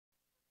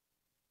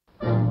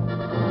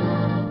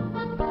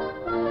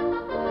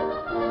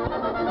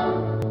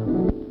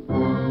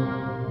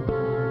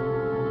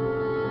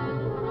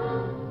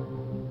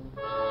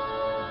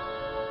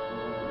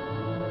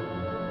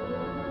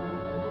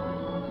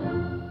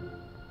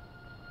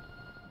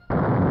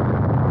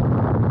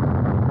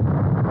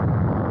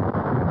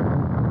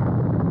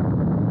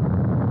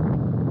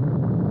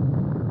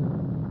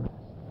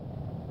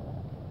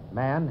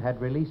had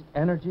released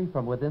energy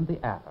from within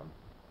the atom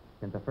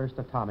in the first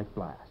atomic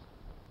blast.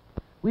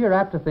 We are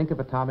apt to think of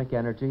atomic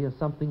energy as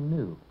something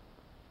new.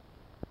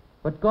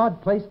 But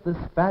God placed this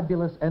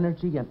fabulous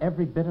energy in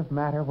every bit of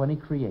matter when he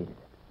created it.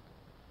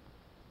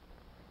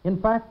 In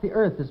fact, the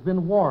earth has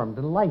been warmed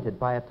and lighted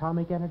by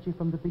atomic energy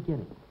from the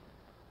beginning,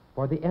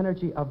 for the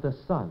energy of the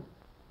sun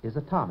is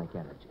atomic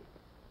energy.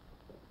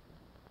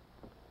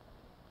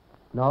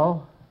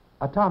 No,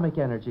 atomic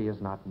energy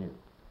is not new.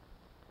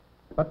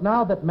 But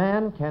now that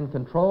man can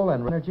control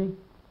and energy,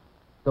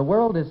 the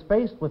world is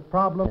faced with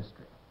problems in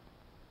history.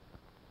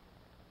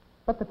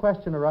 But the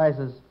question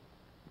arises,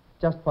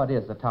 just what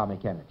is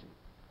atomic energy?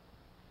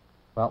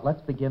 Well,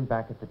 let's begin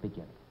back at the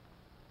beginning.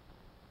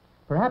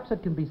 Perhaps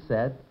it can be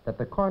said that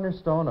the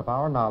cornerstone of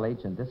our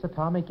knowledge in this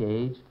atomic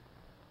age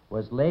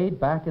was laid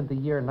back in the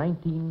year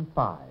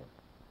 1905,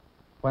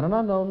 when an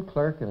unknown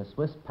clerk in a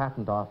Swiss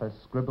patent office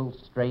scribbled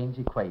strange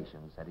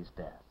equations at his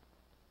desk.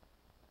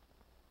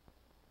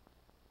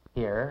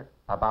 Here,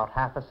 about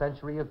half a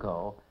century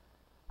ago,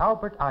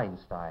 Albert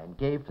Einstein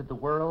gave to the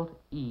world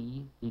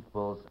E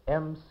equals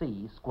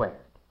mc squared.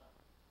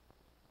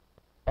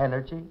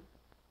 Energy,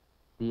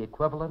 the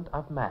equivalent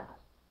of mass.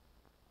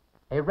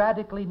 A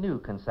radically new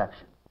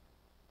conception,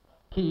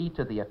 key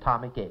to the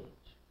atomic age.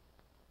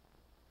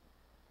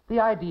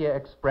 The idea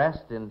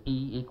expressed in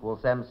E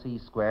equals mc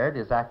squared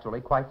is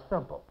actually quite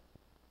simple,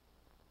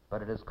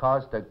 but it has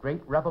caused a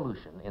great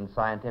revolution in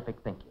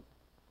scientific thinking.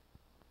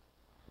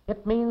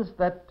 It means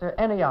that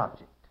any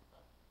object,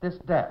 this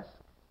desk,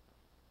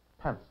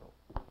 pencil,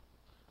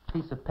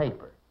 piece of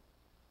paper,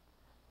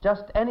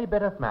 just any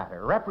bit of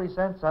matter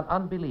represents an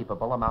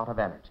unbelievable amount of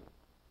energy.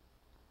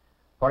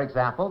 For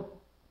example,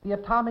 the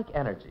atomic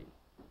energy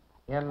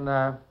in,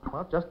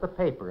 just the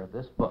paper of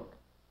this book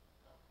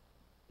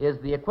is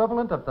the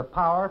equivalent of the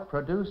power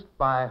produced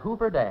by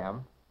Hoover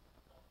Dam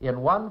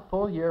in 1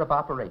 full year of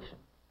operation,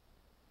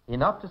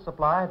 enough to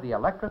supply the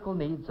electrical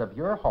needs of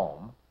your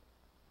home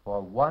for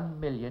 1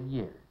 million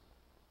years.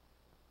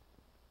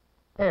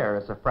 Air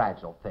is a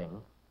fragile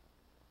thing,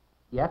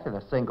 yet in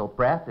a single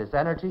breath is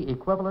energy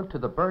equivalent to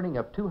the burning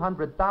of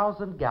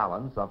 200,000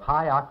 gallons of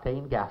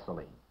high-octane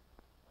gasoline,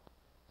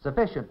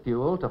 sufficient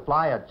fuel to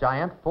fly a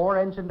giant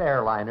 4-engined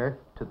airliner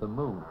to the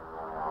moon.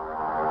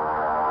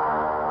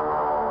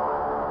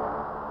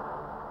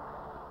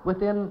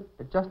 Within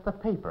just the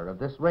paper of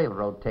this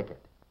railroad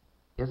ticket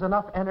is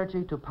enough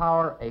energy to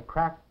power a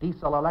cracked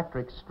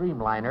diesel-electric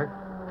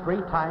streamliner 3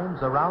 times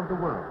around the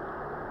world.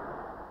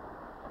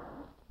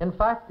 In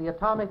fact, the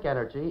atomic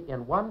energy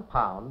in 1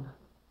 pound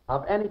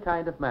of any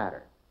kind of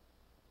matter,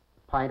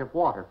 a pint of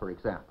water, for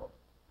example,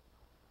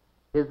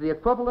 is the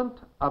equivalent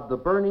of the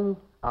burning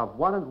of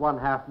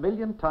 1.5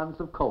 million tons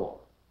of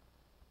coal.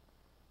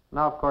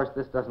 Now, of course,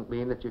 this doesn't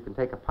mean that you can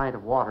take a pint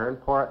of water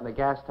and pour it in the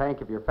gas tank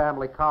of your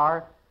family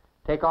car,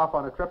 take off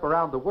on a trip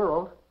around the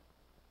world,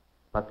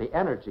 but the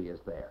energy is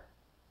there,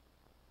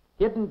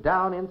 hidden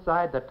down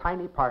inside the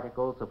tiny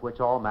particles of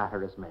which all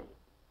matter is made.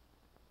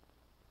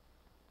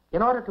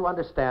 In order to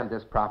understand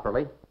this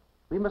properly,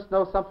 we must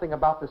know something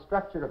about the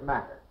structure of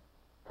matter.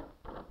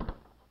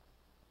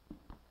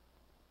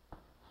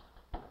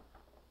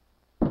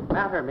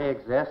 Matter may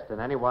exist in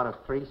any one of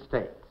 3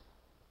 states.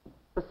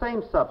 The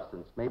same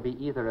substance may be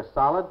either a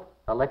solid,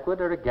 a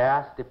liquid, or a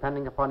gas,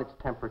 depending upon its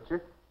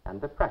temperature and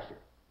the pressure.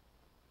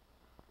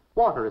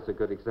 Water is a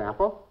good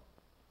example.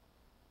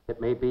 It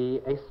may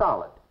be a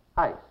solid,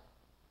 ice,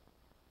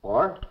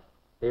 or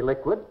a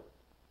liquid,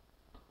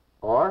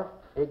 or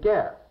a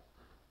gas.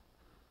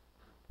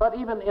 But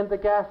even in the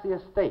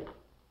gaseous state,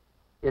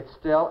 it's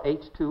still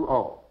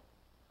H2O.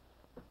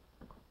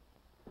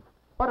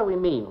 What do we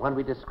mean when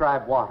we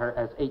describe water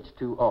as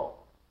H2O?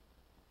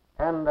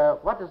 And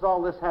what does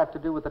all this have to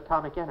do with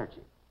atomic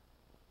energy?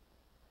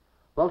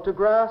 Well, to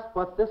grasp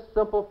what this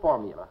simple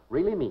formula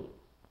really means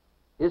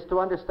is to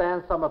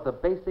understand some of the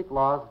basic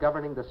laws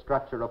governing the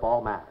structure of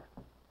all matter.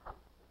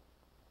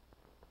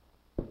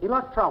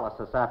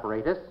 Electrolysis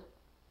apparatus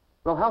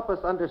will help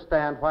us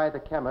understand why the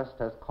chemist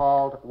has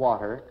called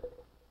water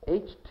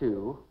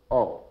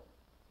H2O.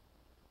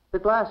 The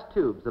glass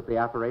tubes of the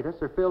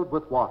apparatus are filled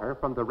with water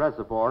from the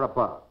reservoir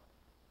above.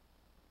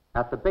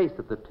 At the base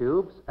of the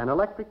tubes, an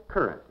electric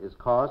current is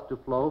caused to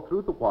flow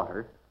through the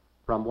water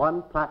from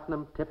one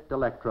platinum-tipped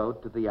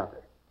electrode to the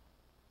other.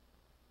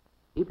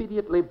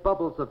 Immediately,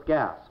 bubbles of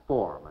gas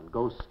form and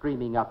go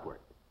streaming upward.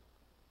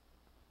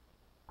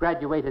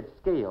 Graduated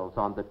scales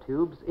on the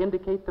tubes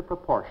indicate the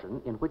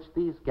proportion in which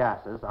these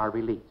gases are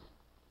released.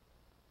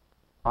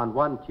 On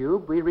one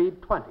tube, we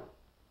read 20.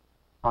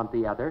 On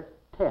the other,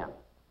 10.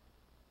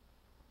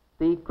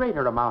 The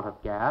greater amount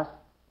of gas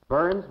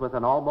burns with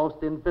an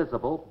almost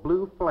invisible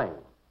blue flame,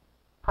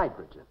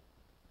 hydrogen.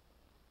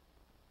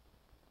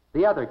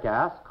 The other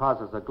gas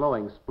causes a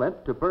glowing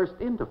splint to burst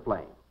into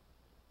flame.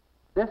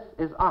 This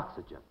is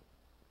oxygen.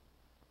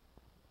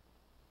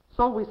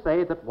 So we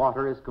say that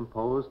water is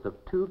composed of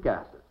 2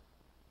 gases,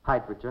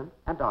 hydrogen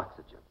and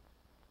oxygen,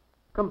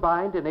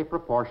 combined in a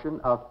proportion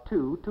of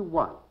 2 to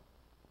 1.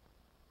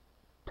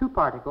 2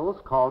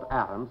 particles called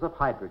atoms of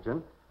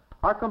hydrogen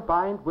are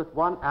combined with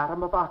one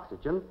atom of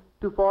oxygen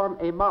to form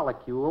a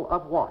molecule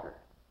of water,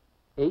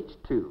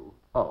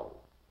 H2O.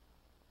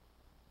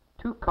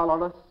 Two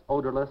colorless,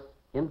 odorless,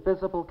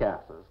 invisible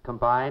gases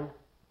combine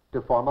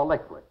to form a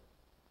liquid.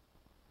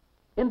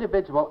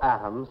 Individual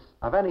atoms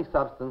of any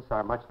substance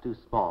are much too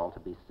small to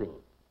be seen.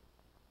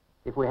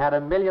 If we had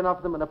 1,000,000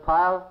 of them in a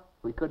pile,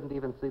 we couldn't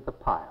even see the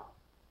pile.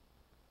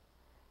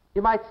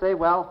 You might say,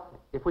 well,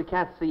 if we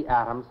can't see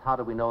atoms, how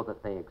do we know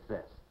that they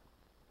exist?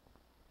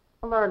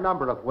 Well, there are a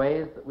number of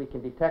ways that we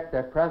can detect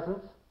their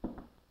presence.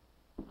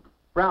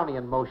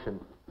 Brownian motion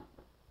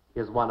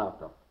is one of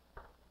them.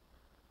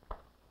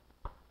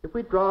 If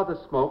we draw the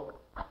smoke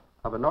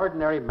of an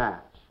ordinary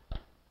match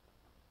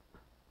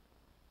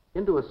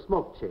into a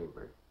smoke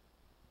chamber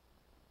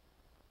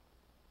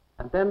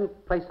and then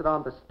place it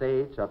on the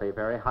stage of a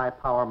very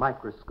high-power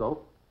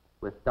microscope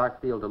with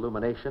dark field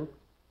illumination,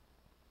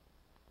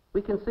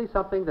 we can see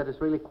something that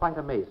is really quite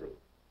amazing.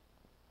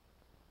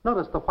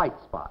 Notice the white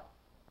spot.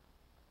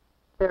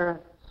 They're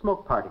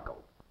smoke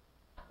particles.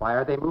 Why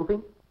are they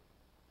moving?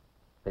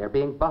 They're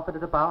being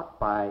buffeted about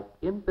by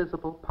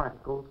invisible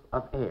particles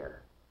of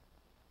air.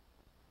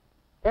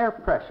 Air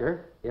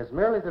pressure is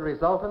merely the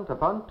resultant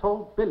of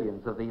untold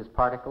billions of these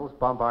particles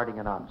bombarding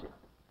an object.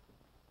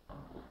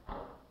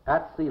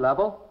 At sea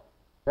level,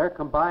 their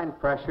combined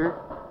pressure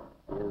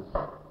is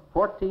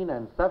 14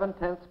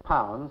 7/10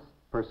 pounds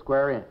per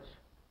square inch.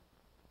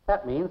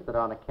 That means that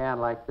on a can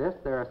like this,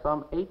 there are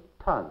some 8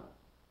 tons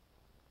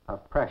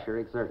of pressure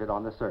exerted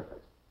on the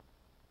surface.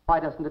 Why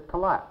doesn't it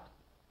collapse?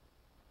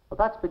 Well,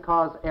 that's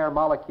because air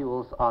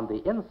molecules on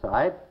the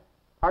inside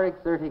are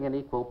exerting an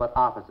equal but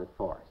opposite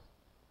force.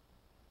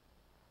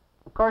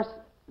 Of course,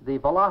 the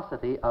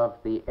velocity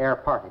of the air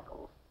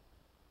particles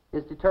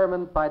is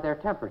determined by their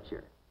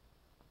temperature.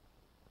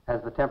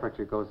 As the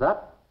temperature goes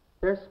up,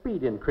 their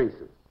speed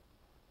increases.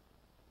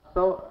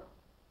 So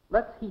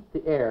let's heat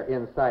the air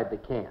inside the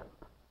can.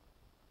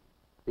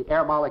 The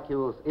air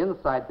molecules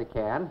inside the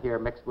can, here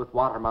mixed with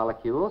water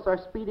molecules, are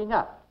speeding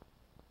up.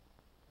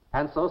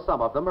 And so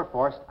some of them are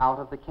forced out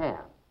of the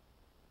can.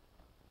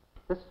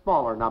 This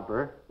smaller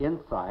number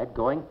inside,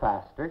 going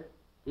faster,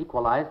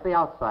 equalize the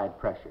outside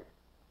pressure.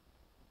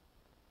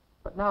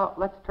 But now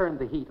let's turn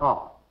the heat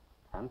off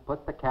and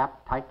put the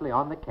cap tightly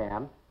on the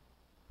can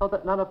so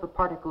that none of the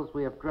particles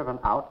we have driven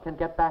out can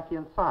get back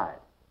inside.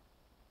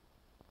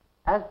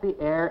 As the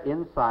air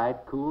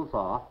inside cools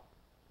off,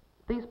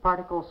 these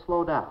particles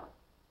slow down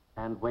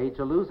and wage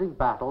a losing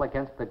battle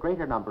against the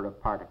greater number of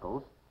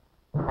particles,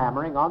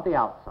 hammering on the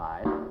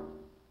outside,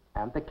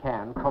 and the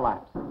can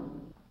collapses.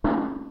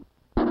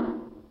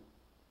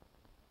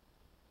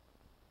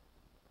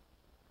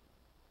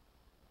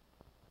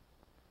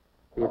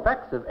 The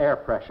effects of air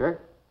pressure,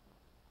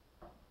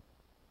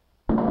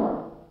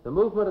 the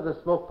movement of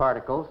the smoke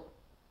particles,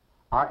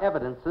 are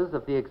evidences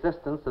of the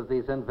existence of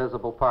these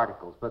invisible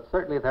particles, but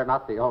certainly they're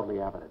not the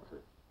only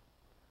evidences.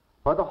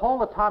 For the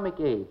whole atomic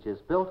age is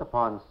built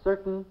upon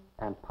certain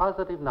and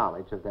positive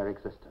knowledge of their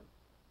existence.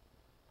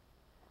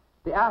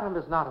 The atom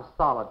is not a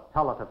solid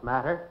pellet of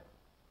matter.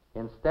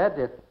 Instead,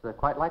 it's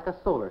quite like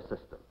a solar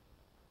system.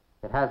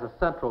 It has a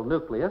central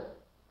nucleus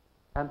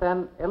and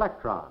then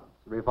electrons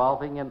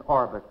revolving in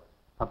orbits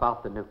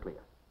about the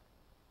nucleus.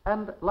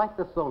 And like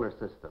the solar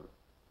system,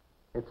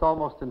 it's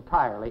almost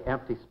entirely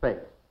empty space.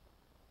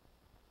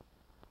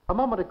 A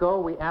moment ago,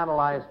 we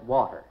analyzed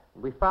water.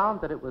 We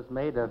found that it was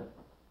made of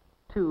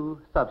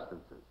 2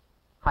 substances,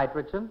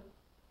 hydrogen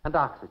and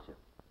oxygen.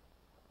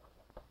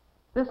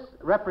 This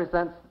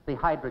represents the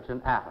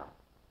hydrogen atom,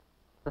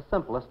 the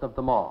simplest of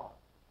them all.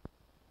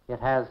 It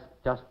has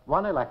just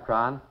 1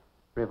 electron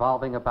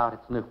revolving about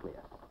its nucleus.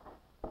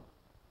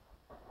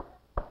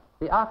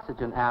 The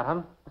oxygen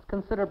atom is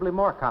considerably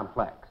more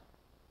complex.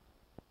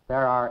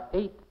 There are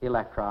 8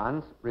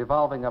 electrons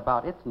revolving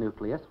about its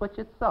nucleus, which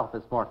itself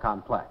is more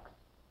complex.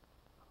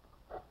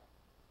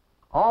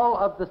 All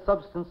of the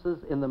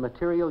substances in the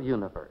material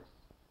universe,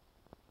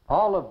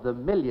 all of the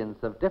millions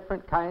of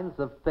different kinds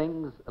of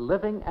things,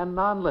 living and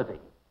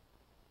non-living,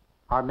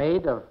 are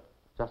made of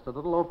just a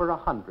little over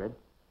 100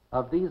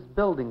 of these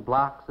building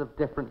blocks of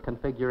different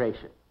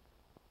configuration.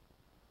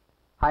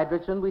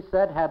 Hydrogen, we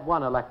said, had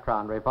 1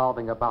 electron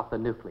revolving about the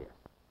nucleus.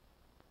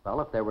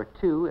 Well, if there were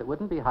 2, it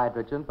wouldn't be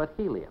hydrogen, but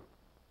helium.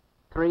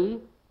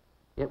 3,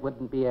 it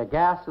wouldn't be a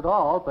gas at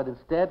all, but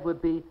instead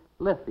would be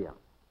lithium,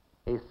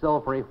 a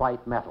silvery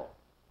white metal.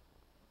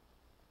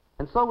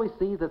 And so we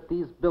see that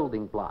these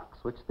building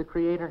blocks, which the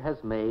Creator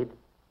has made,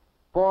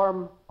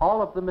 form all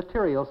of the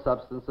material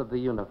substance of the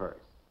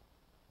universe.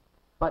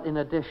 But in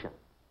addition,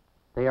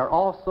 they are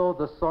also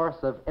the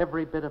source of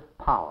every bit of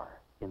power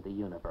in the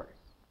universe.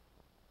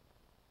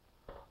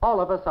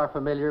 All of us are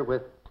familiar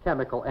with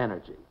chemical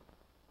energy.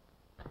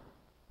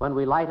 When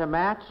we light a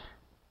match,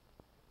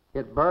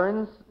 it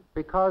burns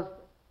because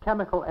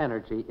chemical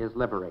energy is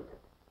liberated.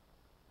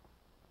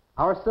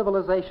 Our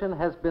civilization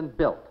has been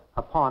built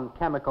upon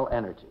chemical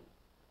energy.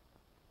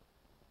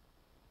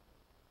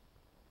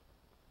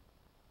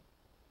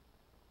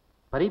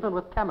 But even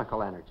with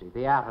chemical energy,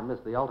 the atom is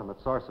the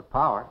ultimate source of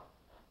power.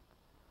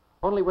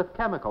 Only with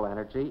chemical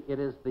energy, it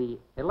is the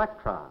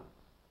electrons,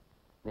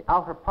 the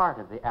outer part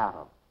of the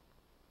atom,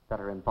 that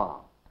are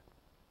involved.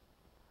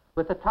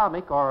 With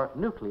atomic or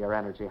nuclear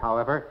energy,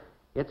 however,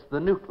 it's the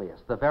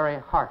nucleus, the very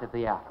heart of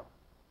the atom.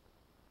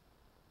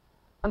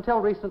 Until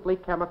recently,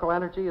 chemical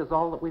energy is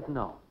all that we've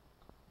known.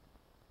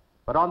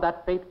 But on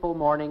that fateful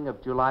morning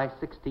of July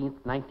 16,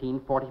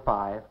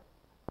 1945,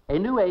 a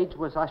new age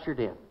was ushered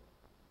in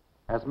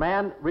as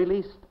man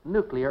released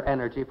nuclear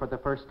energy for the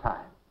first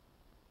time.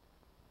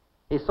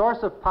 A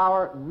source of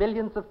power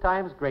millions of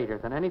times greater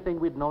than anything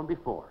we'd known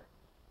before.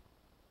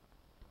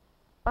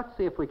 Let's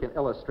see if we can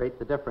illustrate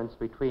the difference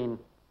between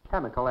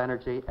chemical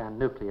energy and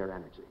nuclear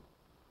energy.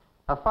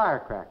 A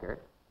firecracker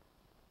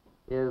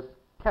is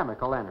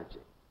chemical energy.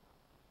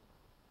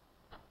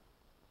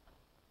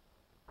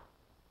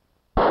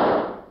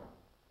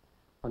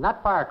 When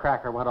that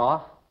firecracker went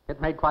off,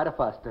 it made quite a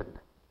fuss, didn't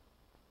it?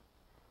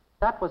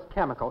 That was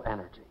chemical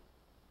energy.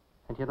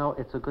 And you know,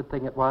 it's a good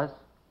thing it was.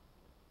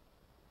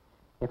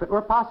 If it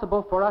were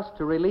possible for us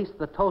to release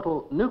the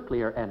total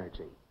nuclear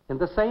energy in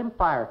the same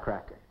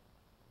firecracker,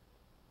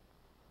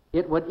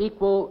 it would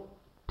equal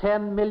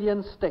 10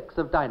 million sticks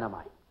of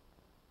dynamite.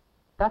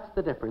 That's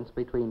the difference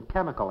between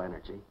chemical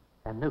energy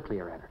and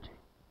nuclear energy.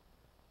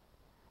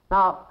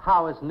 Now,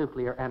 how is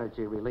nuclear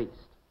energy released?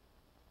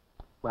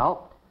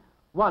 Well,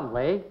 one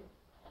way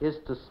is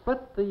to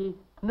split the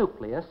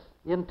nucleus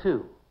in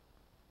two.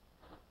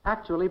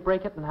 Actually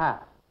break it in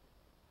half.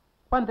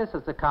 When this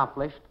is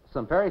accomplished,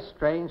 some very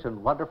strange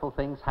and wonderful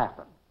things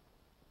happen.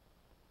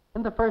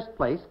 In the first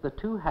place, the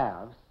two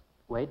halves,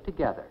 weighed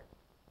together,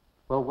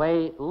 will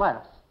weigh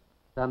less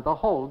than the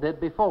whole did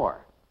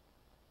before.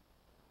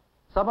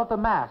 Some of the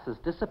mass has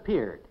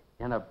disappeared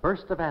in a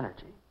burst of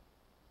energy.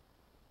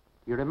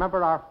 You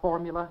remember our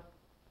formula?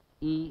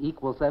 E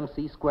equals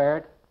mc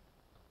squared?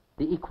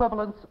 The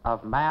equivalence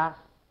of mass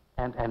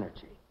and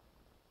energy.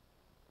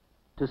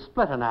 To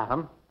split an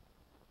atom,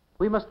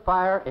 we must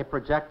fire a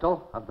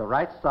projectile of the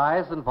right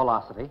size and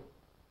velocity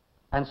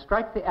and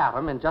strike the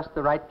atom in just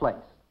the right place.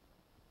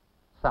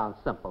 Sounds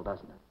simple,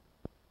 doesn't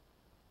it?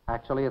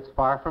 Actually, it's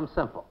far from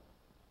simple.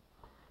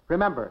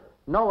 Remember,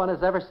 no one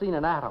has ever seen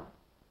an atom.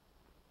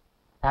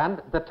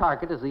 And the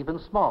target is even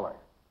smaller.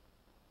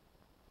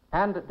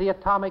 And the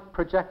atomic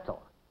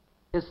projectile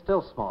is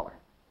still smaller.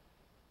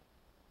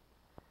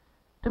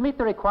 To meet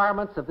the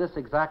requirements of this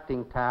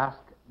exacting task,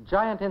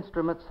 giant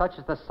instruments such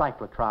as the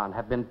cyclotron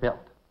have been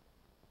built,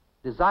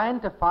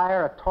 designed to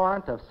fire a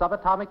torrent of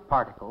subatomic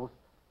particles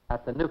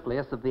at the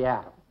nucleus of the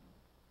atom.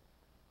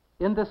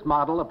 In this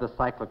model of the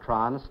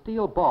cyclotron,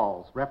 steel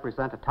balls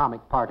represent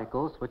atomic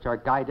particles which are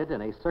guided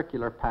in a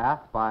circular path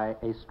by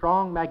a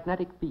strong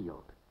magnetic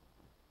field.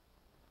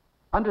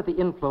 Under the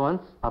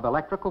influence of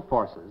electrical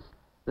forces,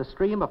 the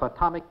stream of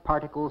atomic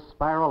particles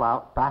spiral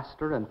out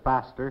faster and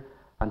faster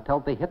until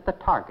they hit the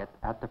target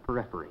at the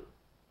periphery.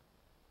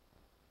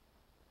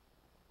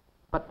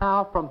 But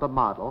now from the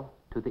model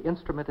to the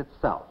instrument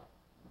itself,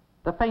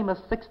 the famous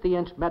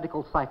 60-inch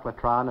medical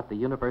cyclotron at the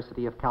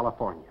University of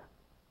California.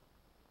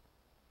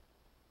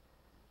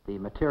 The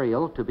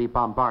material to be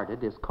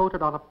bombarded is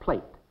coated on a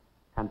plate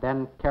and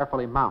then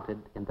carefully mounted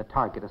in the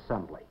target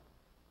assembly.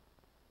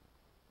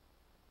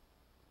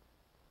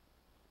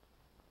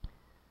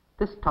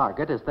 This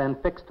target is then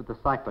fixed to the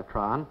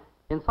cyclotron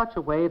in such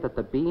a way that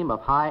the beam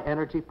of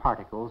high-energy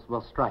particles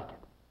will strike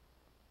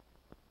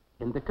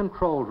it. In the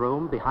control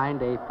room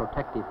behind a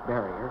protective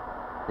barrier,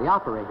 the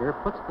operator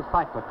puts the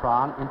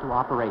cyclotron into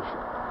operation.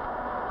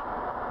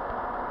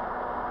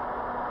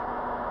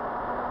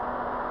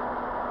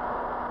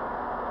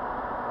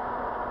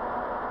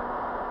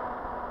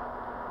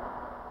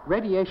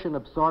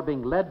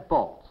 Radiation-absorbing lead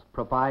bolts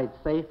provide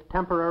safe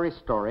temporary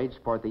storage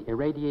for the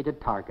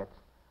irradiated targets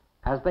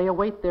as they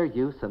await their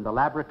use in the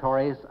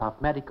laboratories of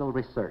medical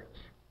research.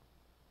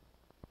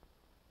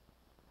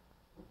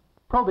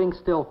 Probing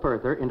still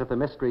further into the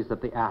mysteries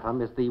of the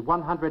atom is the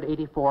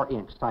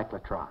 184-inch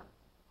cyclotron,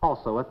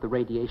 also at the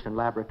Radiation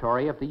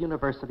Laboratory of the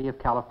University of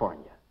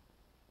California.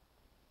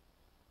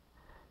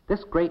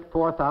 This great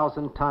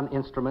 4,000-ton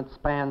instrument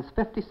spans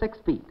 56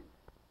 feet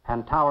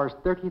and towers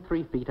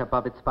 33 feet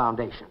above its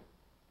foundation,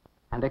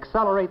 and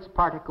accelerates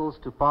particles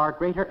to far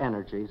greater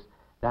energies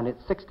than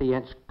its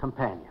 60-inch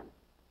companion.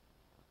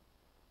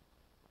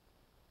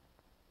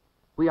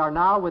 We are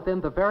now within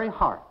the very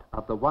heart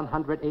of the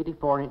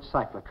 184-inch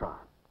cyclotron,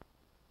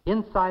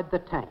 inside the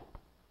tank,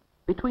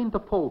 between the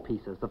pole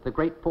pieces of the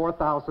great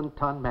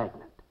 4,000-ton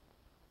magnet.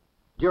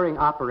 During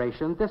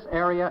operation, this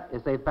area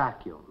is a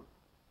vacuum,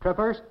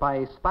 traversed by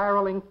a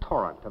spiraling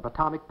torrent of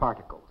atomic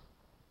particles,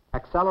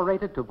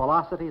 accelerated to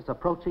velocities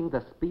approaching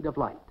the speed of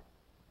light.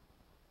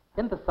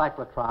 In the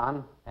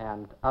cyclotron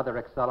and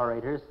other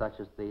accelerators,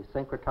 such as the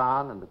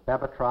synchrotron and the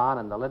bevotron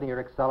and the linear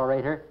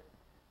accelerator,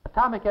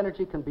 atomic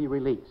energy can be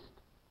released,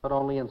 but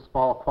only in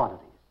small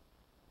quantities.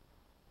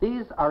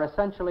 These are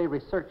essentially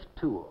research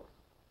tools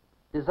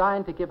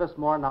designed to give us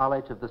more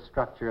knowledge of the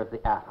structure of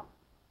the atom.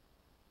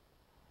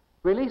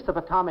 Release of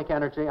atomic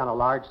energy on a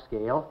large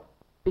scale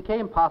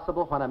became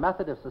possible when a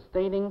method of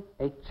sustaining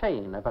a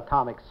chain of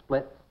atomic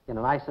splits in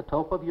an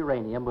isotope of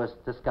uranium was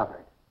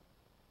discovered.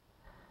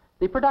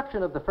 The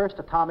production of the first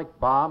atomic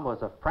bomb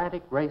was a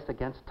frantic race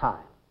against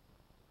time.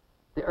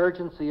 The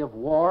urgency of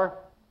war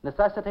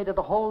necessitated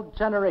a whole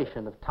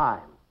generation of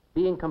time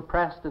being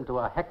compressed into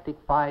a hectic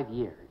 5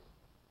 years,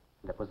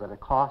 and it was at a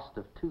cost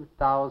of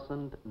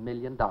 $2,000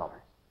 million.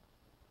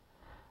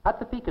 At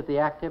the peak of the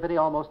activity,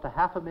 almost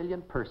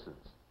 500,000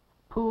 persons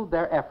pooled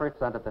their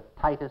efforts under the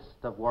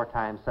tightest of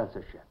wartime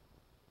censorship.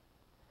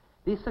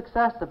 The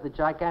success of the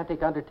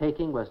gigantic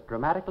undertaking was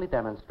dramatically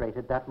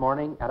demonstrated that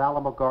morning at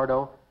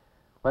Alamogordo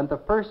when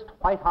the first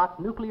white-hot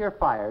nuclear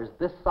fires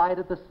this side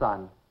of the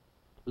sun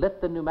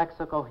lit the New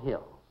Mexico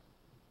hills.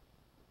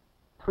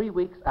 3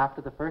 weeks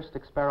after the first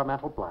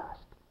experimental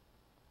blast,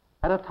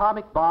 an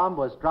atomic bomb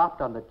was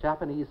dropped on the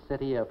Japanese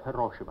city of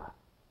Hiroshima,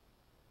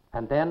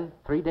 and then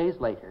 3 days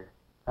later,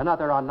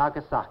 another on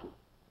Nagasaki.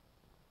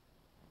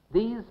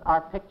 These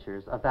are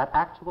pictures of that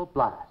actual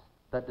blast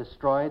that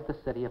destroyed the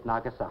city of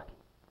Nagasaki.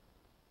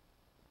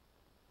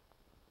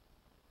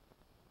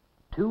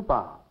 2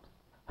 bombs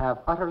have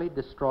utterly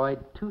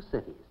destroyed 2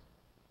 cities,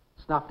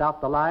 snuffed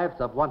out the lives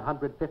of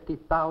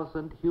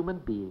 150,000 human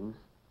beings,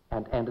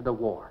 and ended a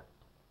war.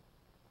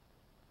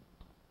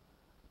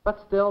 But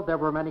still, there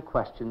were many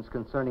questions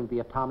concerning the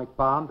atomic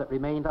bomb that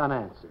remained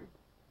unanswered.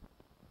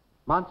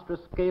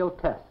 Monstrous-scale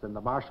tests in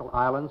the Marshall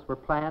Islands were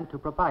planned to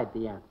provide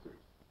the answers.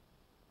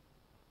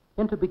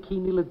 Into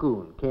Bikini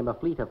Lagoon came a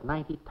fleet of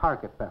 90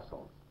 target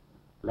vessels,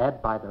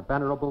 led by the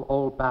venerable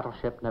old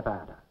battleship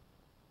Nevada,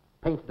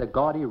 painted a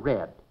gaudy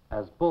red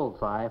as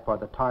bullseye for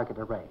the target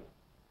array.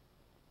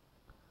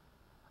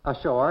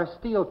 Ashore,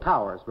 steel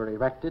towers were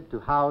erected to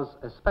house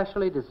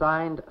especially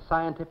designed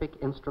scientific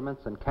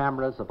instruments and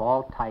cameras of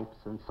all types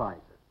and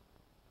sizes.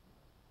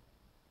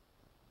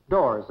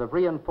 Doors of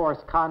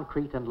reinforced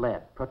concrete and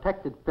lead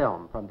protected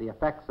film from the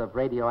effects of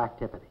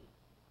radioactivity.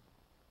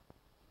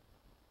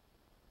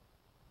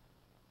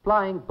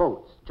 Flying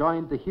boats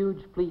joined the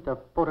huge fleet of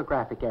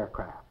photographic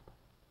aircraft.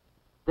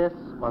 This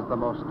was the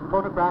most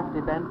photographed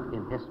event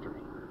in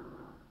history.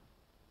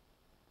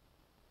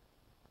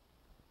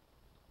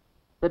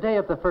 The day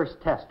of the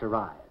first test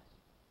arrives.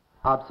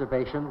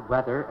 Observation,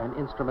 weather, and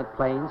instrument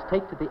planes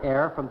take to the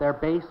air from their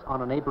base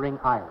on a neighboring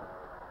island.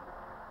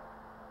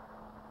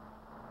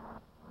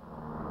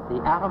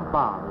 The atom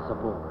bomb is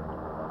aboard,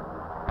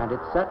 and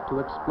it's set to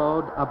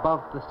explode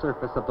above the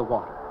surface of the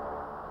water.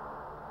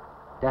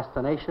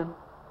 Destination,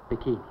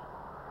 Bikini.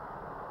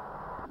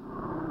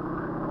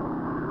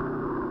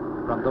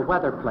 From the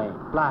weather plane,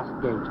 blast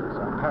gauges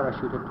are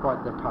parachuted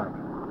toward the target.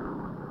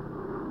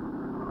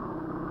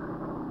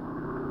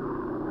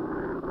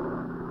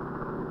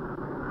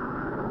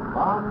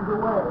 Bombs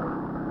away.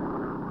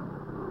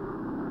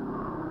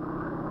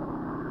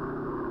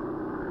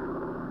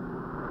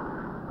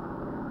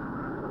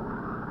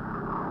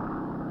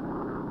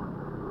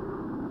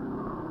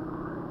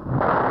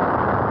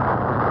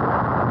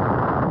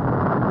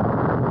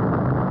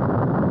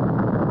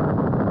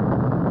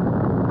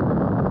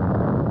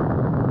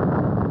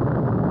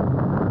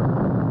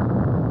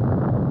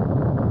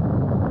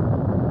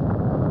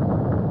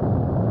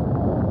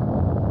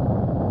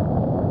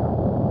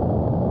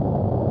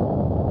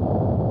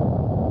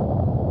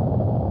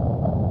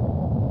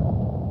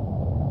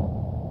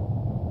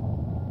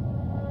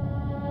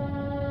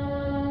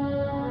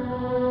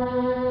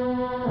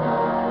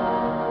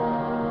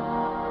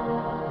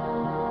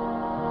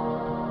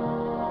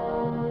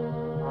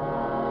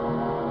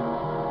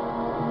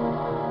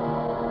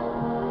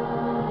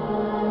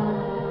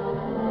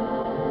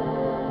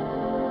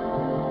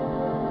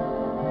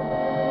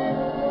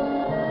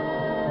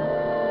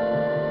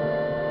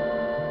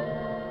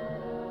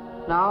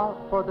 Now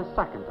for the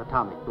second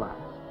atomic blast,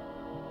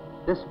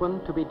 this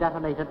one to be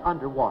detonated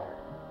underwater.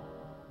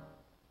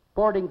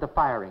 Boarding the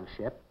firing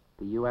ship,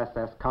 the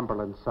USS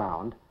Cumberland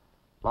Sound,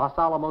 Los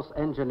Alamos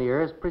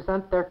engineers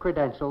present their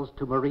credentials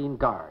to Marine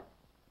Guard.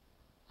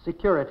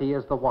 Security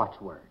is the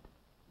watchword.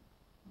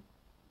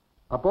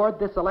 Aboard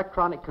this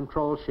electronic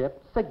control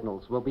ship,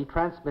 signals will be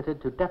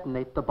transmitted to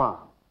detonate the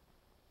bomb.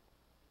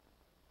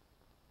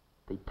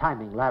 The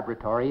timing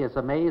laboratory is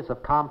a maze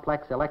of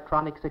complex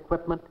electronics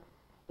equipment,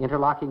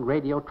 interlocking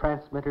radio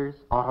transmitters,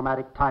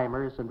 automatic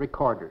timers, and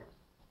recorders.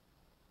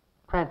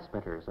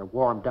 Transmitters are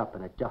warmed up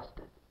and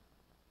adjusted.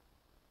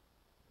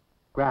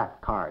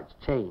 Graph cards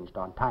changed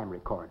on time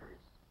recorders.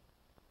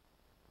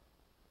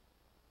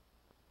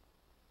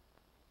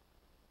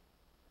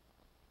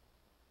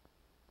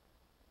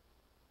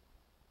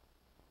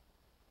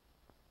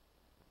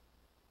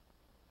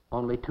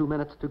 Only 2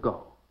 minutes to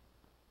go.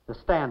 The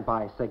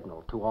standby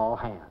signal to all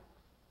hands.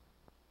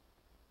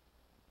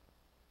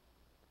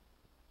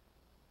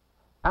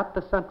 At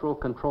the central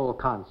control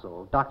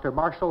console, Dr.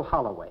 Marshall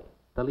Holloway,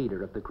 the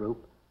leader of the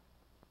group,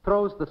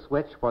 throws the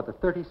switch for the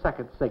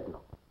 30-second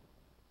signal.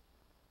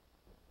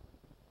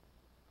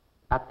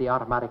 At the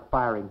automatic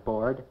firing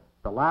board,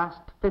 the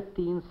last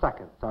 15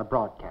 seconds are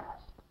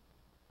broadcast.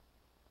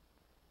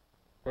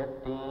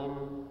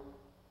 15,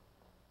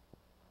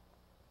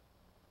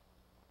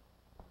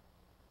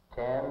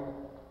 10,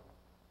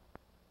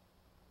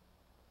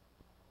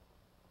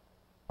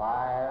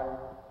 5,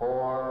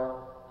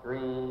 4, 3,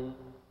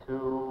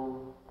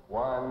 2,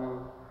 1.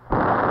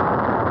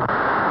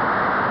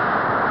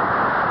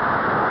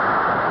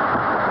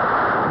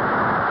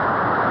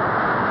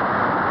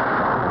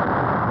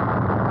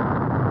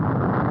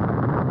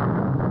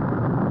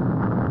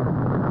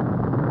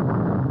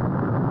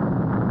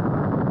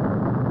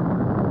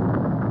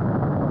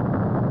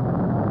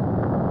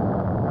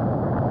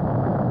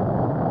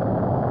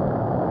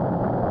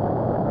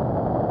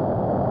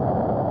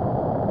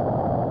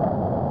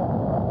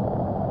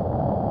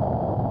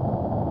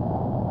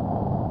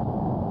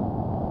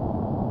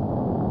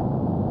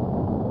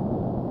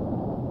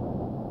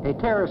 A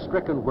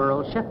terror-stricken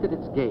world shifted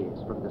its gaze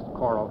from this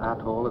coral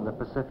atoll in the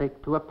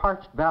Pacific to a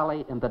parched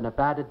valley in the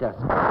Nevada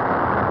desert.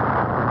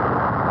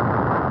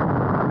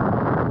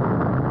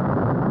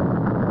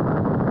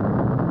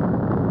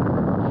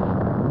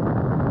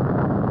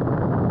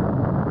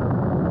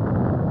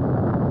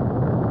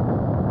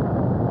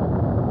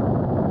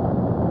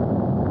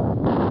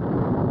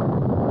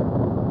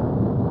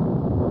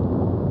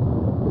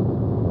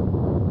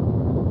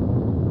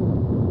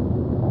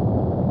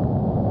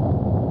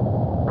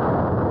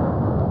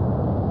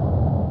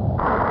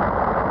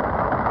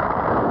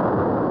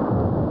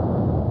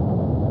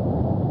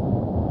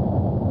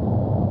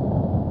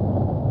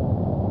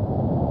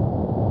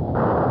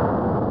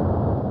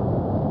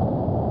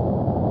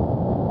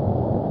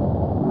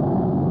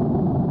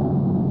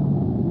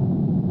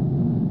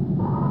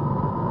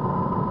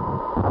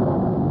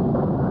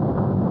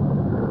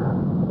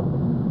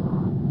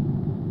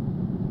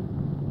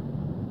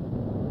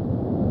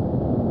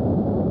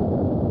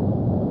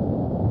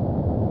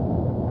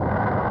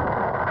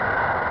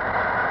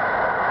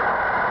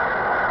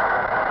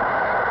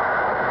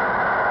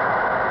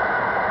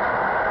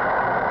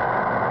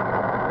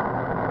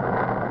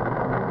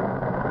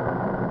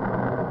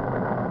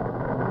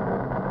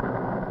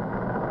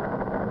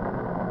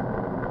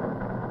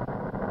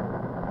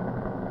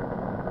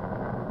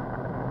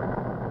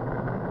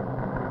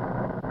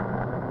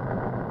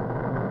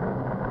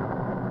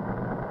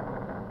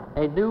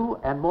 A new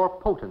and more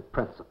potent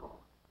principle,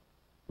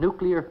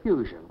 nuclear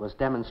fusion, was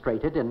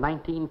demonstrated in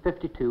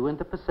 1952 in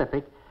the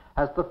Pacific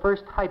as the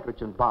first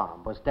hydrogen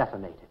bomb was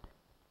detonated.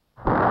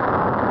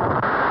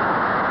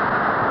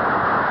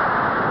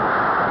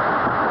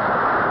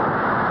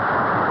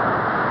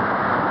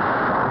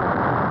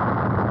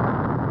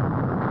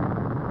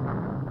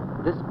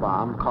 This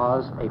bomb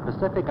caused a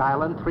Pacific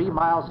island 3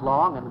 miles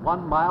long and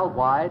 1 mile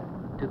wide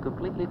to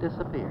completely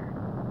disappear.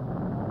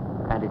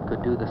 And it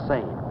could do the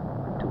same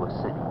to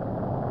a city.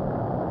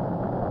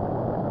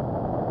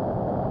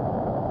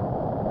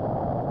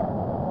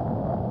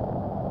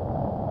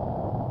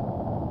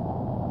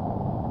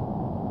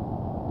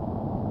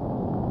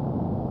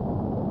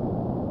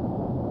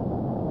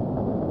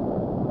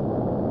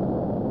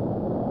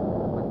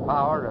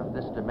 Power of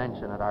this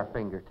dimension at our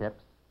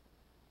fingertips,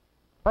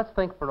 let's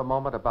think for a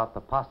moment about the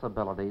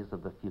possibilities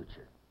of the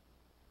future.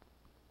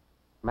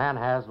 Man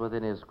has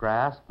within his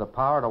grasp the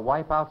power to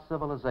wipe out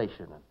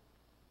civilization and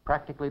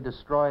practically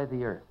destroy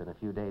the earth in a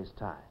few days'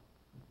 time.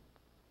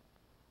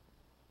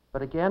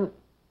 But again,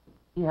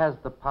 he has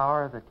the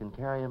power that can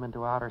carry him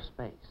into outer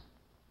space.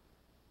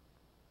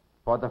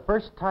 For the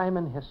first time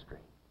in history,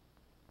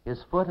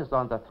 his foot is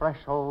on the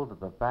threshold of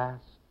the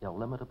vast,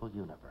 illimitable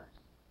universe.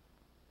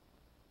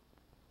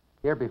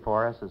 Here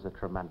before us is a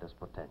tremendous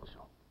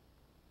potential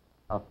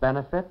of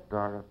benefit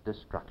or of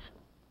destruction,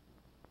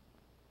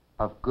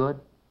 of good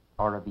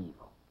or of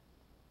evil.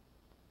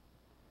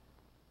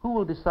 Who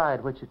will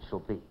decide which it shall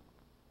be?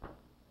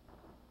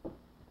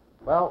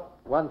 Well,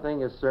 one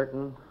thing is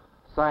certain,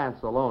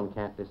 science alone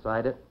can't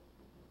decide it.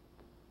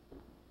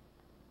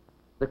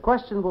 The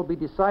question will be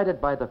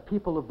decided by the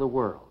people of the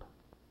world,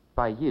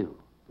 by you,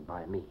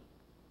 by me.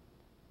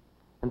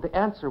 And the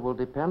answer will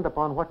depend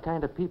upon what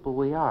kind of people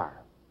we are.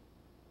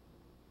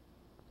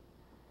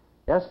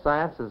 Yes,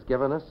 science has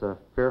given us a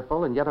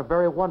fearful and yet a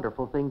very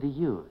wonderful thing to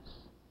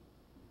use.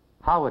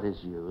 How it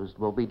is used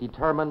will be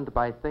determined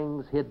by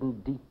things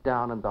hidden deep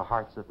down in the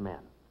hearts of men.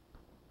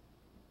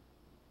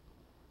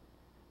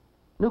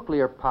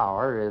 Nuclear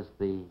power is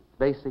the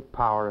basic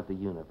power of the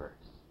universe.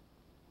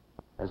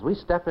 As we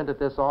step into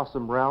this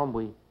awesome realm,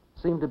 we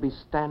seem to be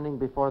standing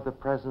before the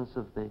presence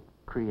of the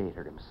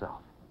Creator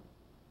himself.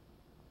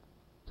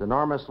 It's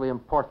enormously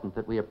important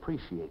that we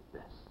appreciate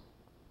this.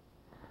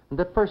 And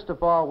that first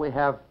of all, we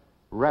have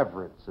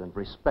reverence and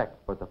respect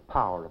for the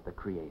power of the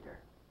Creator.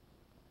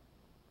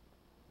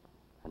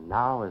 And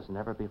now, as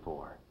never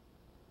before,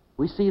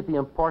 we see the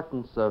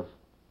importance of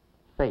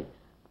faith,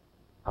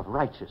 of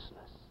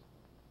righteousness,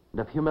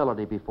 and of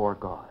humility before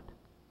God,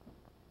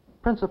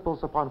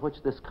 principles upon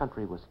which this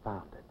country was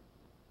founded,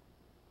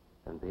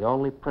 and the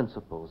only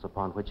principles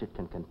upon which it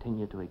can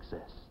continue to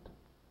exist.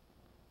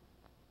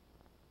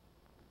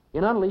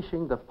 In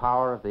unleashing the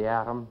power of the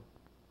atom,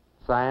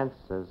 science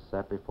has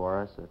set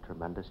before us a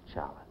tremendous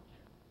challenge,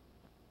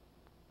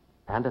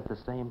 and at the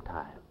same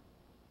time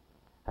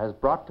has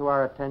brought to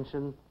our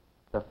attention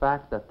the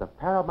fact that the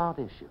paramount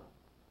issue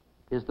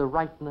is the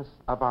rightness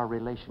of our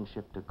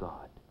relationship to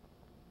God.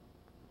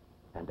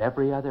 And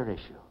every other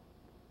issue,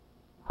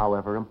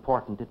 however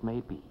important it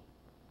may be,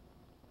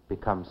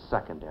 becomes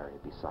secondary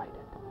beside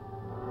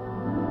it.